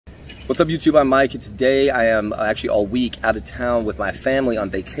What's up YouTube, I'm Mike, and today I am actually all week out of town with my family on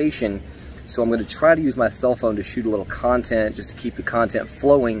vacation. So I'm going to try to use my cell phone to shoot a little content just to keep the content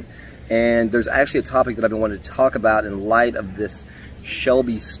flowing. And there's actually a topic that I've been wanting to talk about in light of this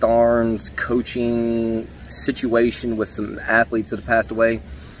Shelby Starnes coaching situation with some athletes that have passed away.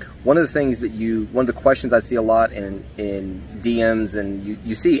 One of the things that one of the questions I see a lot in DMs and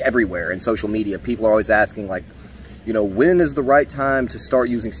you see everywhere in social media, people are always asking like, you know, when is the right time to start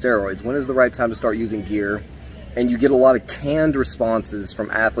using steroids? When is the right time to start using gear? And you get a lot of canned responses from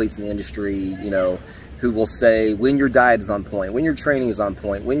athletes in the industry, you know, who will say when your diet is on point, when your training is on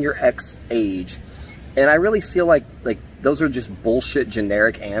point, when you're X age. And I really feel like those are just bullshit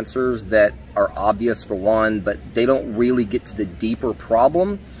generic answers that are obvious for one, but they don't really get to the deeper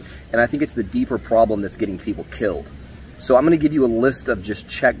problem. And I think it's the deeper problem that's getting people killed. So I'm going to give you a list of just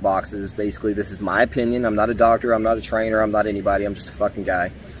check boxes. Basically, this is my opinion. I'm not a doctor, I'm not a trainer, I'm not anybody, I'm just a fucking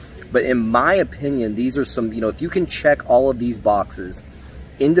guy. But in my opinion, these are some, you know, if you can check all of these boxes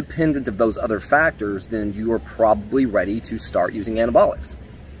independent of those other factors, then you are probably ready to start using anabolics.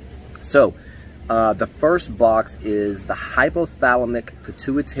 So the first box is the hypothalamic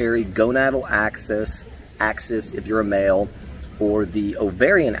pituitary gonadal axis if you're a male, or the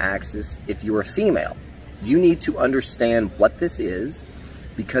ovarian axis if you're a female. You need to understand what this is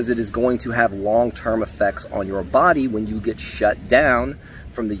because it is going to have long-term effects on your body when you get shut down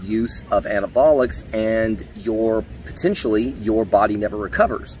from the use of anabolics and potentially your body never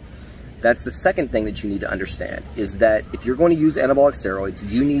recovers. That's the second thing that you need to understand, is that if you're going to use anabolic steroids,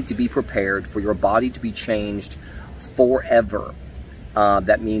 you need to be prepared for your body to be changed forever.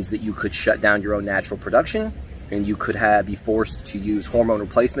 That means that you could shut down your own natural production, and you could be forced to use hormone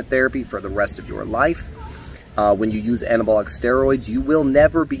replacement therapy for the rest of your life. When you use anabolic steroids, you will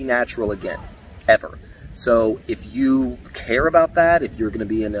never be natural again, ever. So if you care about that, if you're going to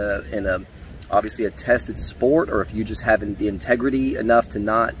be in obviously a tested sport, or if you just have the integrity enough to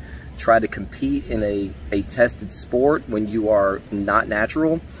not try to compete in a tested sport when you are not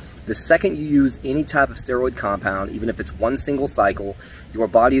natural, the second you use any type of steroid compound, even if it's one single cycle, your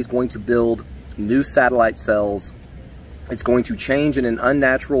body is going to build new satellite cells. It's going to change in an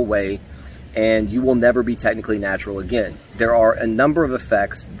unnatural way, and you will never be technically natural again. There are a number of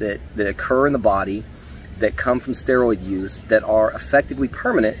effects that occur in the body that come from steroid use that are effectively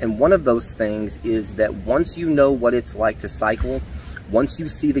permanent, and one of those things is that once you know what it's like to cycle, once you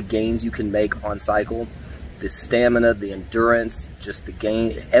see the gains you can make on cycle, the stamina, the endurance, just the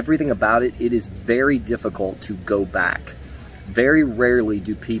gain, everything about it, it is very difficult to go back. Very rarely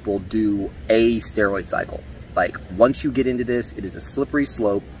do people do a steroid cycle. Like, once you get into this, it is a slippery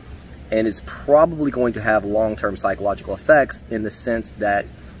slope, and it's probably going to have long-term psychological effects in the sense that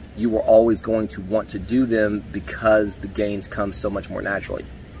you are always going to want to do them because the gains come so much more naturally.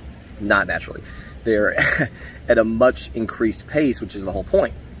 Not naturally. They're at a much increased pace, which is the whole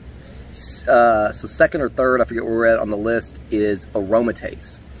point. So second or third, I forget where we're at on the list, is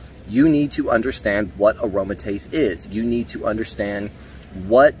aromatase. You need to understand what aromatase is. You need to understand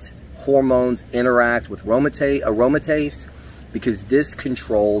what hormones interact with aromatase, because this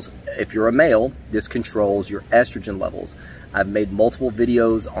controls, if you're a male, this controls your estrogen levels. I've made multiple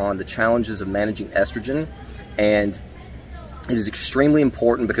videos on the challenges of managing estrogen, and it is extremely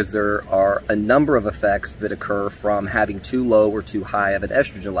important because there are a number of effects that occur from having too low or too high of an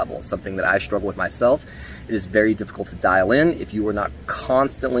estrogen level. It's something that I struggle with myself. It is very difficult to dial in if you are not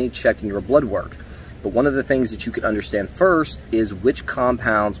constantly checking your blood work. But one of the things that you can understand first is which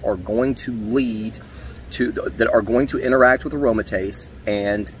compounds are going to that are going to interact with aromatase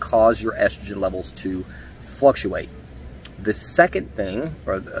and cause your estrogen levels to fluctuate. The second thing,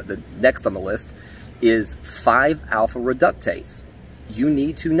 or the next on the list, is 5-alpha reductase. You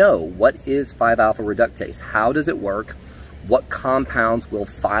need to know, what is 5-alpha reductase? How does it work? What compounds will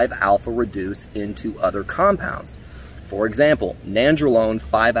 5-alpha reduce into other compounds? For example, nandrolone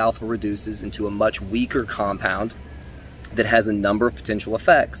 5-alpha reduces into a much weaker compound that has a number of potential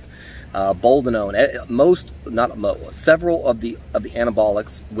effects. Boldenone, several of the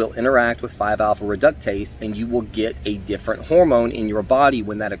anabolics will interact with 5-alpha reductase, and you will get a different hormone in your body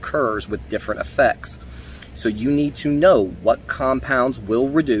when that occurs with different effects. So you need to know what compounds will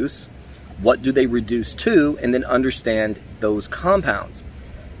reduce, what do they reduce to, and then understand those compounds.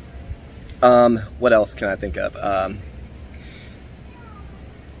 What else can I think of?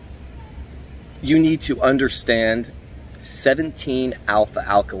 You need to understand 17-alpha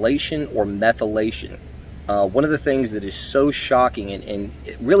alkylation or methylation. One of the things that is so shocking and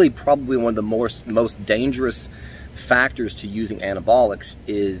really probably one of the most dangerous factors to using anabolics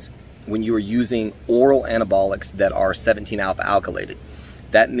is when you are using oral anabolics that are 17-alpha alkylated.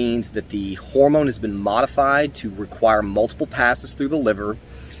 That means that the hormone has been modified to require multiple passes through the liver.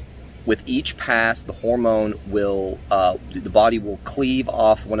 With each pass, the hormone will, the body will cleave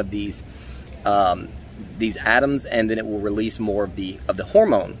off one of these atoms, and then it will release more of the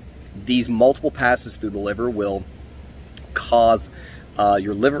hormone. These multiple passes through the liver will cause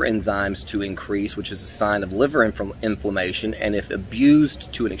your liver enzymes to increase, which is a sign of liver inflammation, and if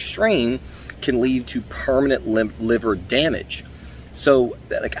abused to an extreme, can lead to permanent liver damage. So,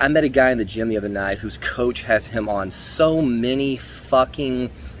 like, I met a guy in the gym the other night whose coach has him on so many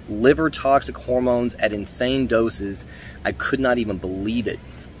fucking liver toxic hormones at insane doses, I could not even believe it.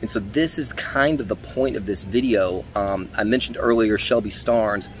 And so this is kind of the point of this video. I mentioned earlier Shelby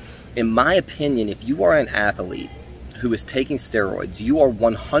Starnes. In my opinion, if you are an athlete who is taking steroids, you are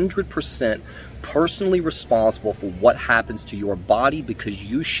 100% personally responsible for what happens to your body, because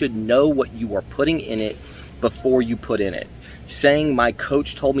you should know what you are putting in it before you put in it. Saying my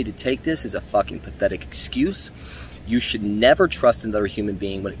coach told me to take this is a fucking pathetic excuse. You should never trust another human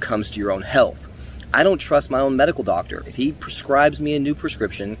being when it comes to your own health. I don't trust my own medical doctor. If he prescribes me a new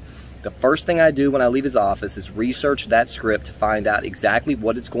prescription, the first thing I do when I leave his office is research that script to find out exactly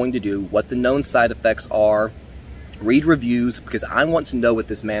what it's going to do, what the known side effects are, read reviews, because I want to know what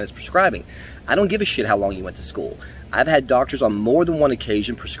this man is prescribing. I don't give a shit how long you went to school. I've had doctors on more than one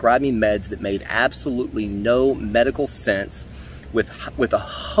occasion prescribe me meds that made absolutely no medical sense, with a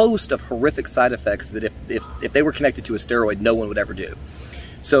host of horrific side effects that if they were connected to a steroid, no one would ever do.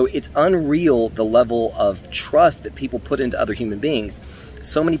 So it's unreal the level of trust that people put into other human beings.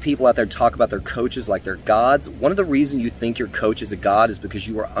 So many people out there talk about their coaches like they're gods. One of the reasons you think your coach is a god is because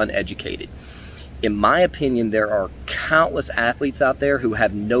you are uneducated. In my opinion, there are countless athletes out there who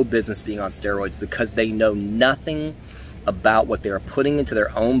have no business being on steroids because they know nothing about what they are putting into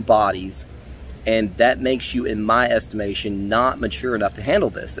their own bodies, and that makes you, in my estimation, not mature enough to handle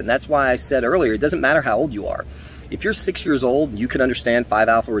this. And that's why I said earlier, it doesn't matter how old you are. If you're 6 years old, you can understand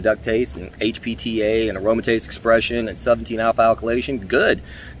 5-alpha reductase and HPTA and aromatase expression and 17-alpha alkylation, good.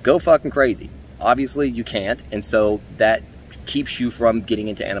 Go fucking crazy. Obviously, you can't, and so that keeps you from getting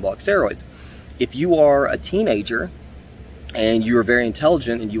into anabolic steroids. If you are a teenager and you're very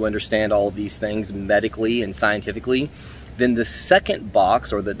intelligent and you understand all of these things medically and scientifically, then the second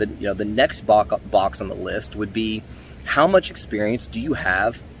box, or the next box on the list, would be how much experience do you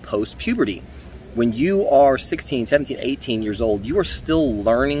have post-puberty? When you are 16, 17, 18 years old, you are still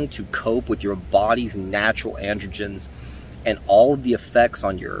learning to cope with your body's natural androgens and all of the effects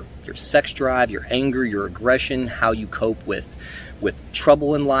on your sex drive, your anger, your aggression, how you cope with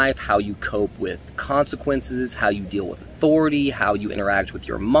trouble in life, how you cope with consequences, how you deal with authority, how you interact with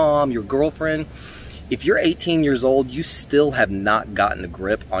your mom, your girlfriend. If you're 18 years old, you still have not gotten a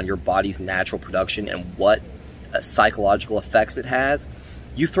grip on your body's natural production and what psychological effects it has.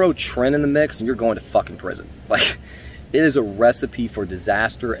 You throw Tren in the mix and you're going to fucking prison. Like, it is a recipe for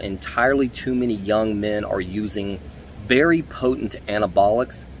disaster. Entirely too many young men are using very potent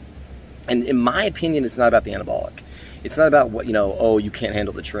anabolics. And in my opinion, it's not about the anabolic. It's not about what, oh, you can't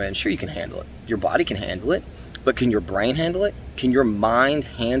handle the Tren. Sure, you can handle it. Your body can handle it. But can your brain handle it? Can your mind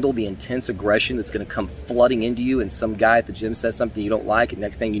handle the intense aggression that's going to come flooding into you, and some guy at the gym says something you don't like, and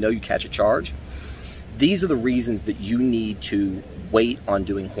next thing you know, you catch a charge? These are the reasons that you need to wait on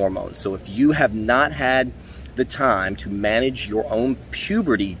doing hormones. So if you have not had the time to manage your own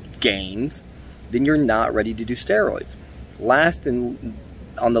puberty gains, then you're not ready to do steroids. Last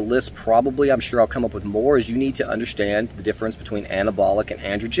on the list, probably, I'm sure I'll come up with more, is you need to understand the difference between anabolic and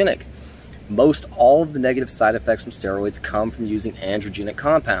androgenic. Most all of the negative side effects from steroids come from using androgenic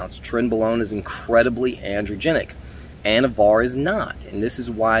compounds. Trenbolone is incredibly androgenic. Anavar is not, and this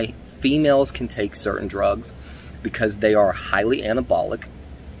is why females can take certain drugs, because they are highly anabolic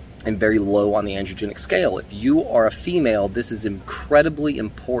and very low on the androgenic scale. If you are a female, this is incredibly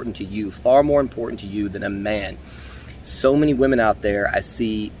important to you, far more important to you than a man. So many women out there I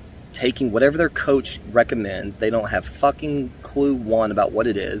see taking whatever their coach recommends. They don't have fucking clue, one, about what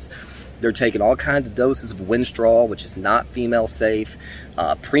it is. They're taking all kinds of doses of Winstrol, which is not female safe.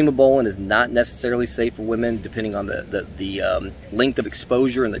 Primobolan is not necessarily safe for women, depending on the length of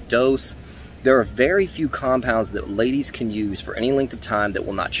exposure and the dose. There are very few compounds that ladies can use for any length of time that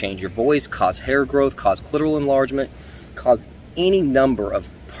will not change your voice, cause hair growth, cause clitoral enlargement, cause any number of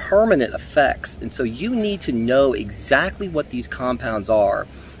permanent effects. And so you need to know exactly what these compounds are,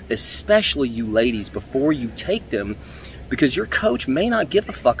 especially you ladies, before you take them, because your coach may not give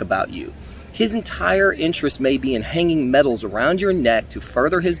a fuck about you. His entire interest may be in hanging medals around your neck to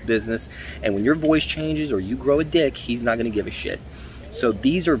further his business, and when your voice changes or you grow a dick, he's not going to give a shit. So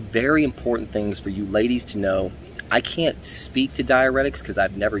these are very important things for you ladies to know. I can't speak to diuretics because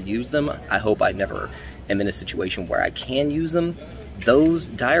I've never used them. I hope I never am in a situation where I can use them. Those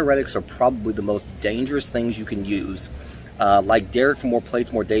diuretics are probably the most dangerous things you can use. Like Derek from More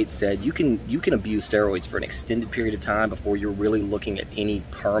Plates, More Dates said, you can abuse steroids for an extended period of time before you're really looking at any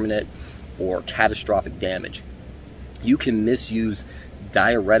permanent or catastrophic damage. You can misuse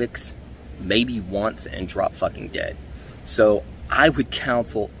diuretics maybe once and drop fucking dead. So I would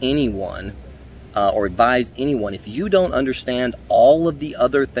counsel anyone or advise anyone, if you don't understand all of the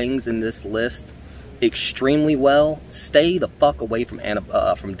other things in this list extremely well, stay the fuck away from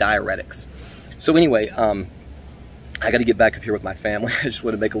diuretics. So anyway, I got to get back up here with my family. I just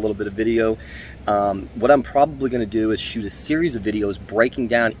want to make a little bit of video. What I'm probably going to do is shoot a series of videos breaking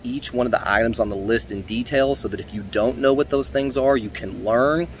down each one of the items on the list in detail, so that if you don't know what those things are, you can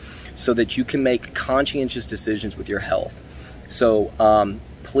learn, so that you can make conscientious decisions with your health. So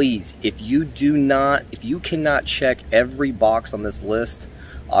please, if you cannot check every box on this list,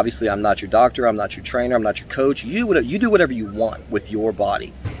 obviously I'm not your doctor, I'm not your trainer, I'm not your coach. You do whatever you want with your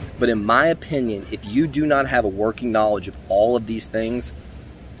body. But in my opinion, if you do not have a working knowledge of all of these things,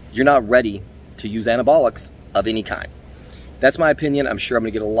 you're not ready to use anabolics of any kind. That's my opinion. I'm sure I'm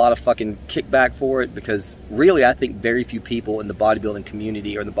gonna get a lot of fucking kickback for it, because really I think very few people in the bodybuilding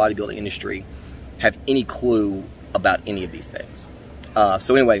community or the bodybuilding industry have any clue about any of these things.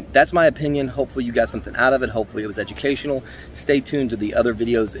 So anyway, that's my opinion. Hopefully you got something out of it. Hopefully it was educational. Stay tuned to the other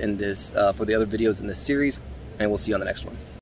videos in this, for the other videos in this series, and we'll see you on the next one.